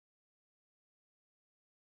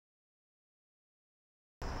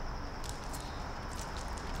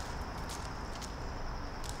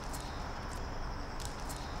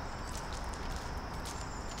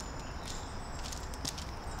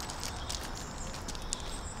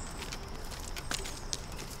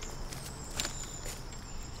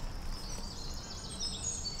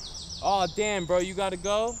Oh, damn, bro, you gotta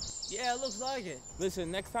go? Yeah, it looks like it. Listen,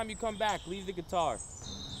 next time you come back, leave the guitar.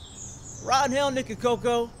 Rotten hell, Nicky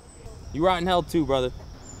Coco. You rot in hell too, brother.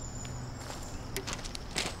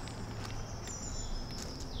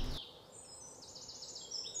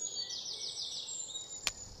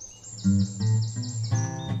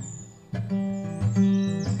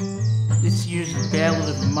 This year's the ballad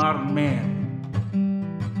of a modern man.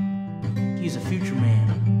 He's a future man.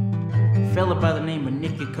 A fella by the name of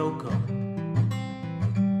Nicky Coco.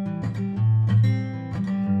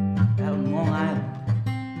 Out in Long Island.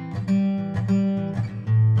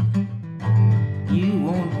 You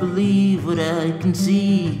won't believe what I can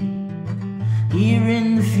see here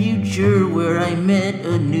in the future where I met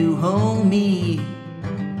a new homie.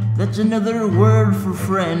 That's another word for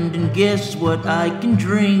friend, and guess what I can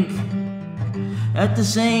drink at the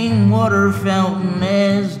same water fountain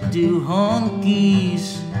as do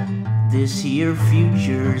honkies. This here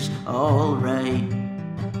future's alright.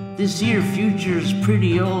 This here future's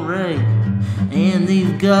pretty alright. And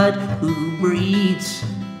they've got Uber Eats.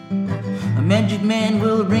 A magic man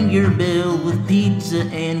will ring your bell with pizza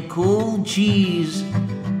and cold cheese.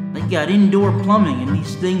 They got indoor plumbing and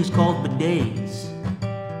these things called bidets.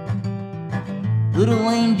 Little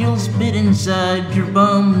angels spit inside your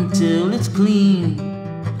bum until it's clean,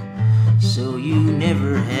 so you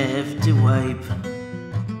never have to wipe.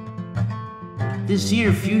 This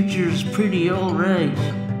here future's pretty alright.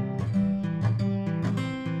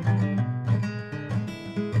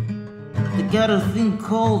 They got a thing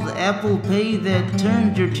called Apple Pay that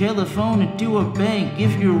turns your telephone into a bank.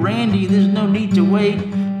 If you're Randy, there's no need to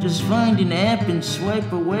wait. Just find an app and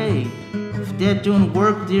swipe away. If that don't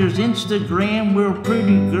work, there's Instagram where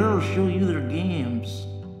pretty girls show you their gams.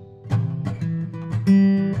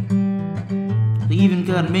 They even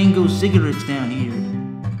got mango cigarettes down here.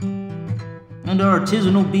 And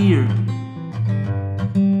artisanal beer.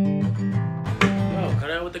 Yo, cut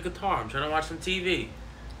out with the guitar. I'm trying to watch some TV.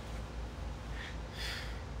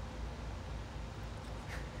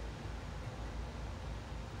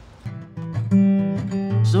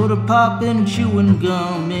 Soda pop and chewing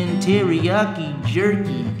gum and teriyaki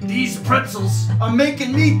jerky. These pretzels are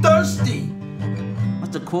making me thirsty.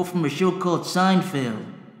 That's a quote from a show called Seinfeld.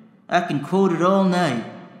 I can quote it all night.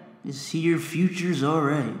 This here future's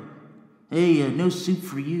alright. Hey, no soup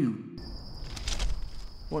for you.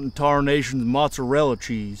 What in tarnation's mozzarella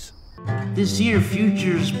cheese? This here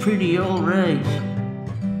future's pretty alright.